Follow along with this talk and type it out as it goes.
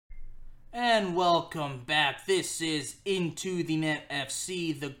And welcome back. This is Into the Net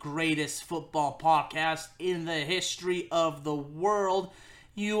FC, the greatest football podcast in the history of the world.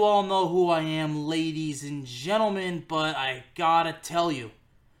 You all know who I am, ladies and gentlemen, but I gotta tell you,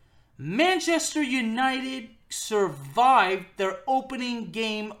 Manchester United survived their opening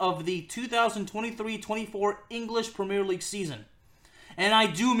game of the 2023-24 English Premier League season. And I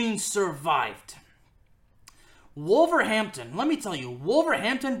do mean survived. Wolverhampton, let me tell you,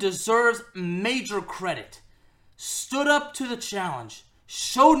 Wolverhampton deserves major credit. Stood up to the challenge,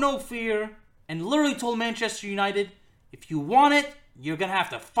 showed no fear, and literally told Manchester United, if you want it, you're going to have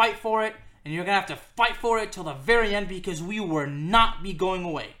to fight for it, and you're going to have to fight for it till the very end because we will not be going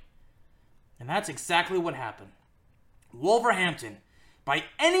away. And that's exactly what happened. Wolverhampton, by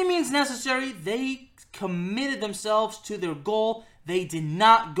any means necessary, they committed themselves to their goal. They did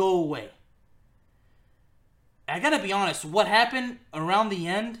not go away. I gotta be honest, what happened around the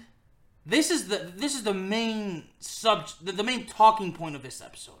end, this is the main the main talking point of this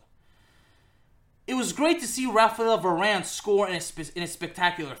episode. It was great to see Raphael Varane score in a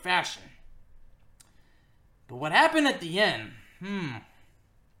spectacular fashion. But what happened at the end,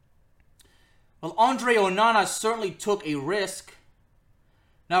 Well, André Onana certainly took a risk.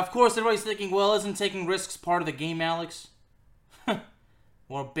 Now, of course, everybody's thinking, well, isn't taking risks part of the game, Alex?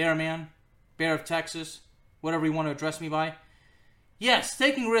 Or Bear of Texas, whatever you want to address me by. Yes,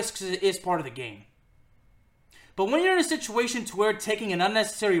 taking risks is part of the game. But when you're in a situation to where taking an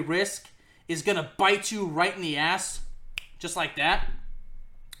unnecessary risk is going to bite you right in the ass, just like that,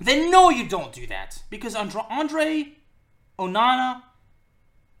 then no, you don't do that. Because André Onana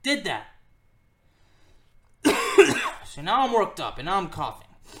did that. So now I'm worked up and now I'm coughing.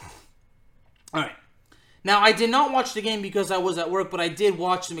 Alright. Now, I did not watch the game because I was at work, but I did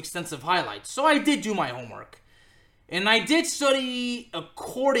watch some extensive highlights. So I did do my homework. And I did study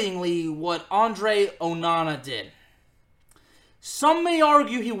accordingly what André Onana did. Some may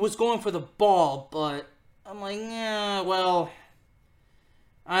argue he was going for the ball, but I'm like, yeah, well,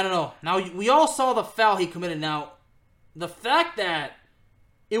 I don't know. Now, we all saw the foul he committed. Now, the fact that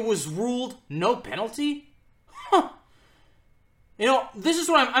it was ruled no penalty? You know, this is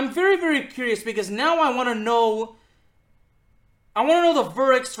what I'm very, very curious because now I want to know the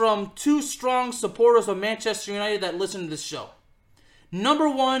verdicts from two strong supporters of Manchester United that listen to this show. Number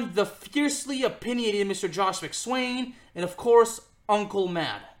one, the fiercely opinionated Mr. Josh McSwain, and of course, Uncle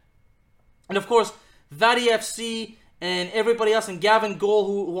Mad. And of course, Vadi FC and everybody else, and Gavin Goal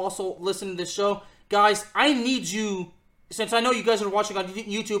who also listen to this show. Guys, I need you, since I know you guys are watching on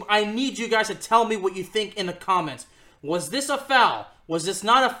YouTube, I need you guys to tell me what you think in the comments. Was this a foul? Was this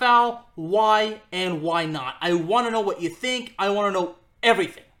not a foul? Why and why not? I want to know what you think. I want to know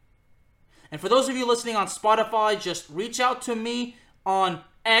everything. And for those of you listening on Spotify, just reach out to me on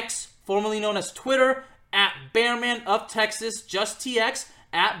X, formerly known as Twitter, at Bearman of Texas, just TX,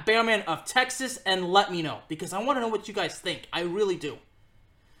 at Bearman of Texas, and let me know. Because I want to know what you guys think. I really do.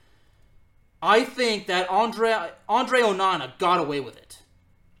 I think that André Onana got away with it.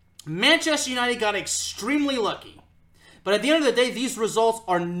 Manchester United got extremely lucky. But at the end of the day, these results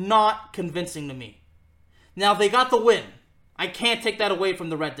are not convincing to me. Now, they got the win. I can't take that away from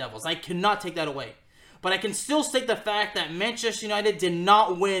the Red Devils. I cannot take that away. But I can still state the fact that Manchester United did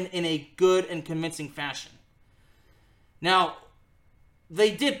not win in a good and convincing fashion. Now, they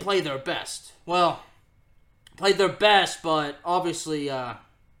did play their best. Well, played their best, but obviously,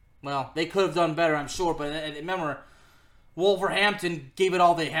 they could have done better, I'm sure. But remember, Wolverhampton gave it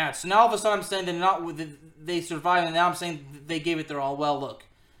all they had. So now all of a sudden I'm saying they survived, and now I'm saying they gave it their all. Well, look.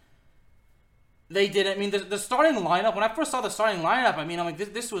 They did it. I mean, the starting lineup, when I first saw the starting lineup, I'm like,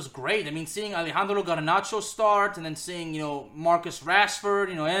 this was great. I mean, seeing Alejandro Garnacho start, and then seeing, Marcus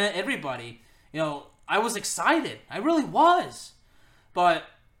Rashford, and everybody, I was excited. I really was. But,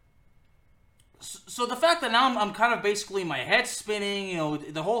 so the fact that now I'm kind of basically, my head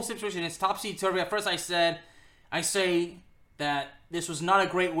spinning, the whole situation is topsy-turvy. At first I say that this was not a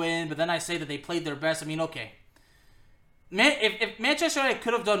great win, but then I say that they played their best. Okay. If Manchester United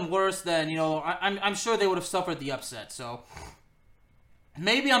could have done worse, then, I'm sure they would have suffered the upset. So,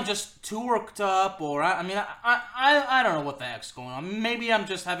 maybe I'm just too worked up, or, I don't know what the heck's going on. Maybe I'm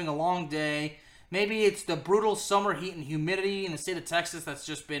just having a long day. Maybe it's the brutal summer heat and humidity in the state of Texas that's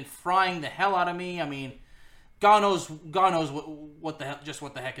just been frying the hell out of me. God knows what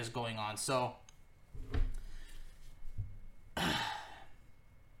the heck is going on. So,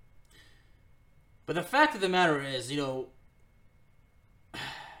 but the fact of the matter is,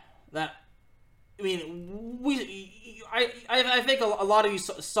 that, I think a lot of you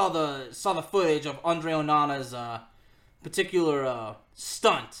saw the footage of André Onana's particular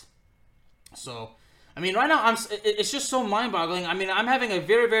stunt So, I mean, right now it's just so mind-boggling. I mean, I'm having a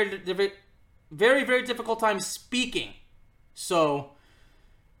very difficult time speaking. So,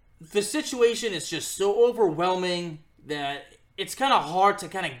 the situation is just so overwhelming that it's kind of hard to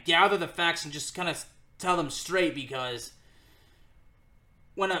kind of gather the facts and just kind of tell them straight, because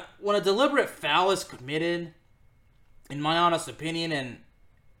when a deliberate foul is committed, in my honest opinion, and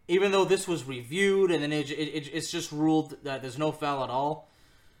even though this was reviewed and then it's just ruled that there's no foul at all.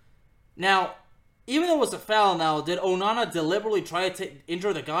 Now, even though it was a foul, now, did Onana deliberately try to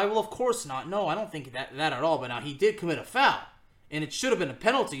injure the guy? Well, of course not. No, I don't think that at all. But now, he did commit a foul, and it should have been a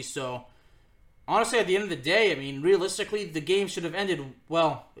penalty. So, honestly, at the end of the day, I mean, realistically, the game should have ended,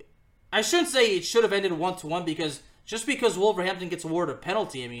 well, I shouldn't say it should have ended 1-1, because just because Wolverhampton gets awarded a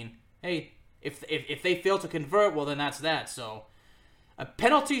penalty, I mean, hey, if they fail to convert, well, then that's that. So, a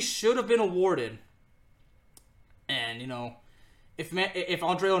penalty should have been awarded. And, you know, if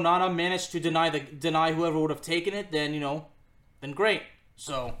André Onana managed to deny whoever would have taken it, then, you know, then great.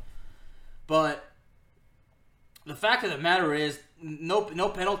 So, but the fact of the matter is, no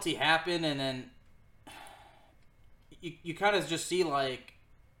penalty happened, and then you kind of just see like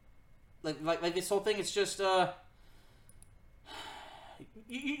this whole thing. It's just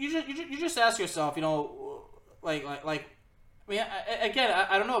you just ask yourself, you know, like I mean,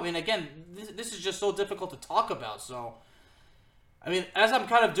 I don't know. I mean, again, this is just so difficult to talk about. So, I mean, as I'm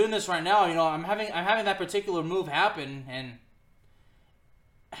kind of doing this right now, you know, I'm having that particular move happen, and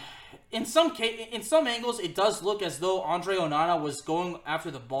in some angles, it does look as though André Onana was going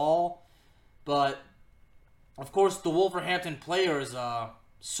after the ball, but of course, the Wolverhampton players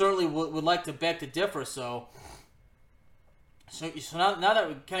certainly would like to beg to differ. So now that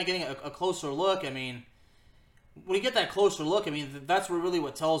we're kind of getting a closer look, I mean, when you get that closer look, I mean, that's really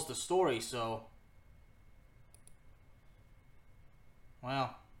what tells the story. So,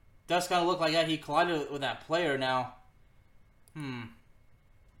 well, does kind of look like that he collided with that player now.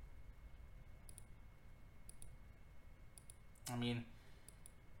 I mean,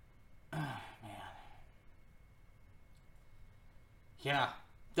 man. Yeah,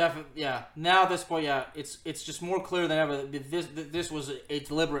 definitely. Yeah, now at this point, yeah, it's just more clear than ever that this was a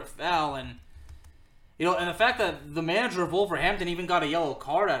deliberate foul, and you know, and the fact that the manager of Wolverhampton even got a yellow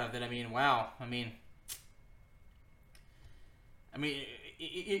card out of it. I mean, wow. I mean,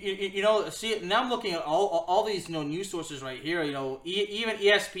 you know, see, now I'm looking at all these, you know, news sources right here. You know, even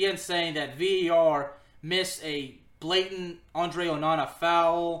ESPN saying that VAR missed a blatant André Onana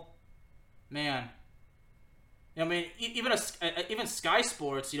foul. Man. I mean, even Sky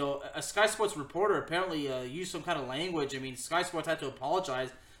Sports, you know, a Sky Sports reporter apparently used some kind of language. I mean, Sky Sports had to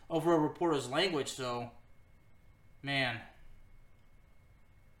apologize over a reporter's language, so, man.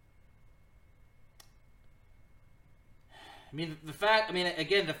 I mean, the fact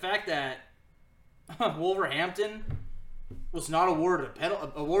that Wolverhampton was not awarded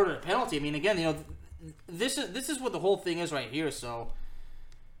a penalty. I mean, again, you know, this is what the whole thing is right here. So,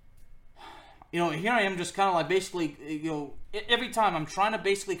 you know, here I am just kind of like basically, you know, every time I'm trying to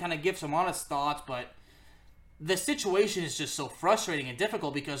basically kind of give some honest thoughts, but the situation is just so frustrating and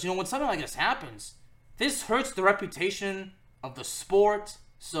difficult because, you know, when something like this happens, this hurts the reputation of the sport.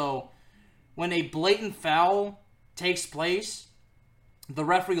 So, when a blatant foul takes place, the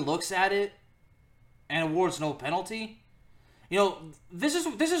referee looks at it and awards no penalty. You know, this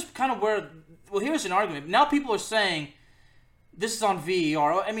is kind of where, well, here's an argument. Now people are saying this is on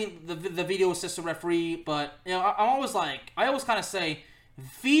VAR. I mean, the video assistant referee, but, you know, I always kind of say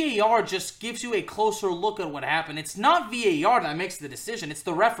VAR just gives you a closer look at what happened. It's not VAR that makes the decision. It's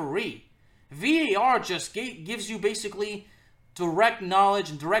the referee. VAR just gives you basically direct knowledge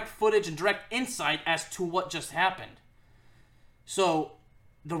and direct footage and direct insight as to what just happened. So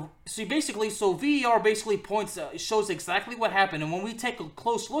VAR basically shows exactly what happened, and when we take a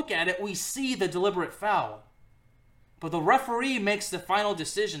close look at it, we see the deliberate foul. But the referee makes the final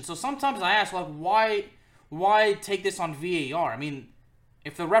decision. So sometimes I ask, like, why take this on VAR? I mean,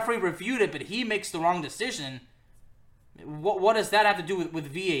 if the referee reviewed it, but he makes the wrong decision, what does that have to do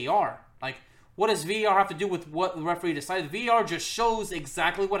with VAR? Like, what does VAR have to do with what the referee decided? VAR just shows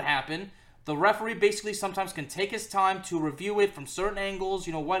exactly what happened. The referee basically sometimes can take his time to review it from certain angles,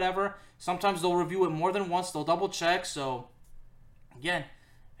 you know, whatever. Sometimes they'll review it more than once. They'll double check. So, again,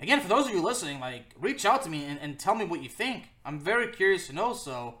 for those of you listening, like, reach out to me and tell me what you think. I'm very curious to know.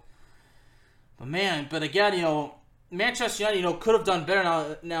 So, but again, you know, Manchester United, you know, could have done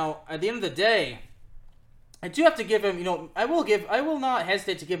better. Now, at the end of the day, I do have to give him, you know, I will not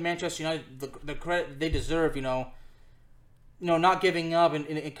hesitate to give Manchester United the credit they deserve, you know, not giving up and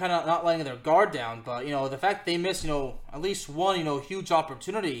kind of not letting their guard down. But, you know, the fact they missed, you know, at least one, you know, huge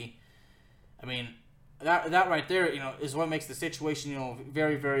opportunity. I mean, that right there, is what makes the situation,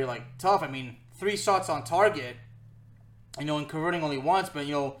 very, very, tough. I mean, 3 shots on target, and converting only once, but,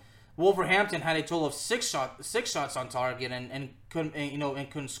 Wolverhampton had a total of 6 shots on target and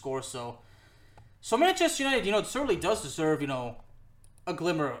couldn't score. So Manchester United, certainly does deserve, a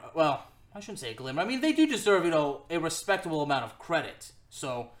glimmer. Well, I shouldn't say a glimmer. I mean, they do deserve, a respectable amount of credit.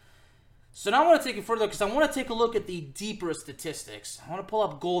 So now I want to take it further because I want to take a look at the deeper statistics. I want to pull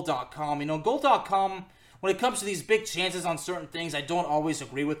up goal.com. Goal.com, when it comes to these big chances on certain things, I don't always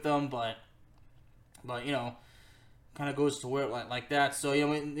agree with them, but kind of goes to where like that. So,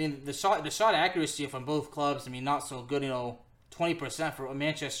 the shot accuracy from both clubs, not so good, 20% for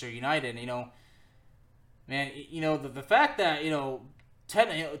Manchester United, man, the fact that,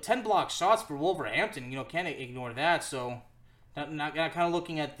 10 block shots for Wolverhampton, can't ignore that. So, not kind of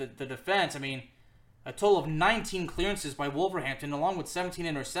looking at the defense, a total of 19 clearances by Wolverhampton, along with 17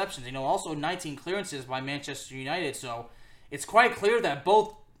 interceptions, also 19 clearances by Manchester United. So, it's quite clear that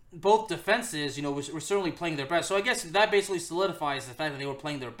both defenses, were certainly playing their best. So I guess that basically solidifies the fact that they were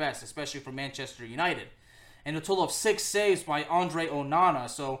playing their best, especially for Manchester United. And a total of 6 saves by André Onana.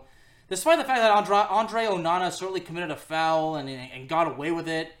 So despite the fact that André Onana certainly committed a foul and got away with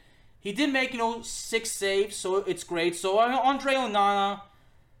it, he did make, 6 saves, so it's great. So André Onana,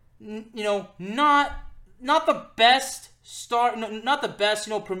 not the best start, not the best,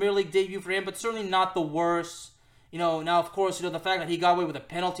 Premier League debut for him, but certainly not the worst. Now, of course, the fact that he got away with a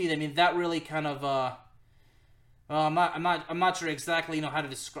penalty, that really kind of, I'm not sure exactly, how to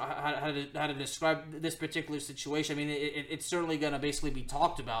describe this particular situation. It's certainly going to basically be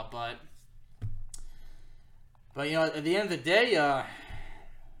talked about, but at the end of the day,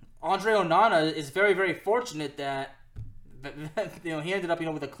 André Onana is very, very fortunate that he ended up,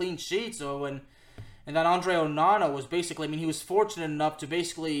 with a clean sheet. So and that André Onana was basically, he was fortunate enough to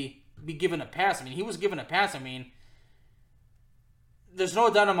basically be given a pass. He was given a pass. There's no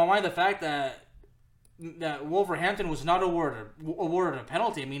doubt in my mind the fact that Wolverhampton was not awarded a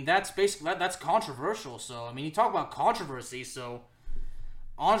penalty. That's basically that's controversial. So you talk about controversy. So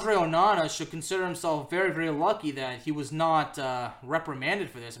André Onana should consider himself very, very lucky that he was not reprimanded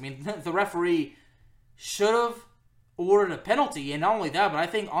for this. The referee should have awarded a penalty, and not only that, but I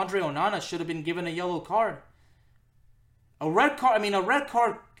think André Onana should have been given a yellow card. A red card. A red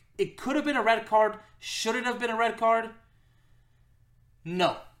card. It could have been a red card. Should it have been a red card?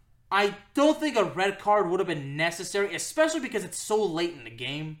 No. I don't think a red card would have been necessary, especially because it's so late in the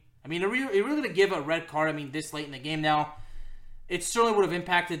game. Are you really going to give a red card, this late in the game? Now, it certainly would have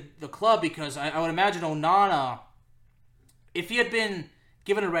impacted the club because I would imagine Onana, if he had been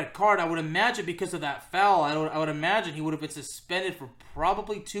given a red card, I would imagine because of that foul, I would imagine he would have been suspended for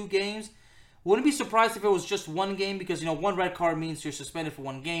probably 2 games. Wouldn't be surprised if it was just 1 game because, 1 red card means you're suspended for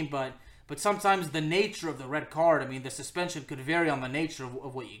 1 game, but sometimes the nature of the red card, the suspension could vary on the nature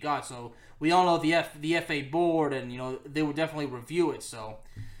of what you got. So we all know the FA board, and they would definitely review it. So,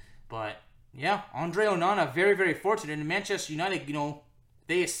 but yeah, André Onana very, very fortunate. And Manchester United,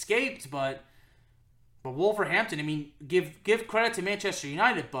 they escaped, but Wolverhampton. Give credit to Manchester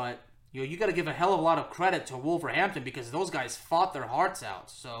United, but you got to give a hell of a lot of credit to Wolverhampton because those guys fought their hearts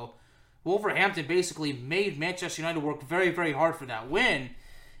out. So Wolverhampton basically made Manchester United work very, very hard for that win.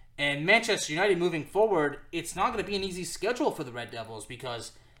 And Manchester United moving forward, it's not going to be an easy schedule for the Red Devils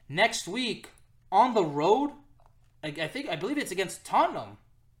because next week on the road, I believe it's against Tottenham.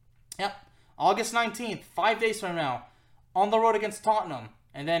 Yep, August 19th, 5 days from now, on the road against Tottenham,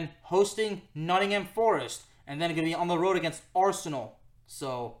 and then hosting Nottingham Forest, and then going to be on the road against Arsenal.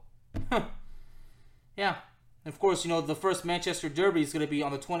 So, yeah. Of course, the first Manchester Derby is going to be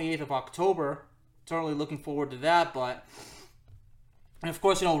on the 28th of October. Totally looking forward to that, but... And of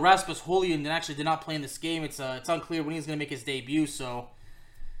course, Rasmus Højlund actually did not play in this game. It's unclear when he's going to make his debut. So,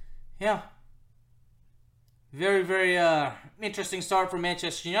 yeah, very, very interesting start for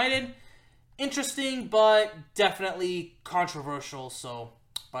Manchester United. Interesting, but definitely controversial. So,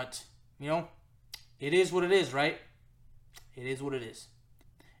 but it is what it is, right? It is what it is.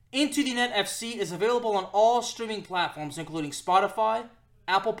 Into the Net FC is available on all streaming platforms, including Spotify,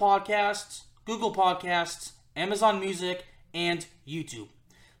 Apple Podcasts, Google Podcasts, Amazon Music, and YouTube.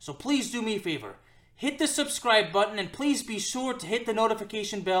 So please do me a favor. Hit the subscribe button and please be sure to hit the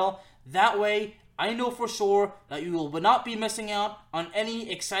notification bell. That way, I know for sure that you will not be missing out on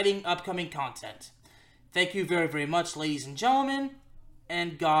any exciting upcoming content. Thank you very, very much, ladies and gentlemen,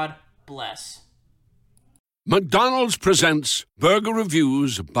 and God bless. McDonald's presents Burger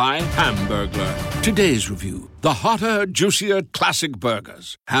Reviews by Hamburglar. Today's review, the hotter, juicier classic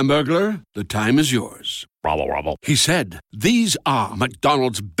burgers. Hamburglar, the time is yours. He said, "These are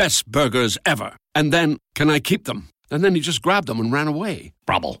McDonald's best burgers ever." And then, "Can I keep them?" And then he just grabbed them and ran away.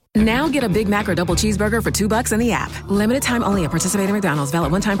 Now get a Big Mac or double cheeseburger for $2 in the app. Limited time only at participating McDonald's.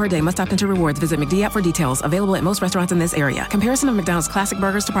 Valid one time per day. Must opt into rewards. Visit McD app for details. Available at most restaurants in this area. Comparison of McDonald's classic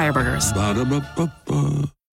burgers to prior burgers. Ba-da-ba-ba-ba.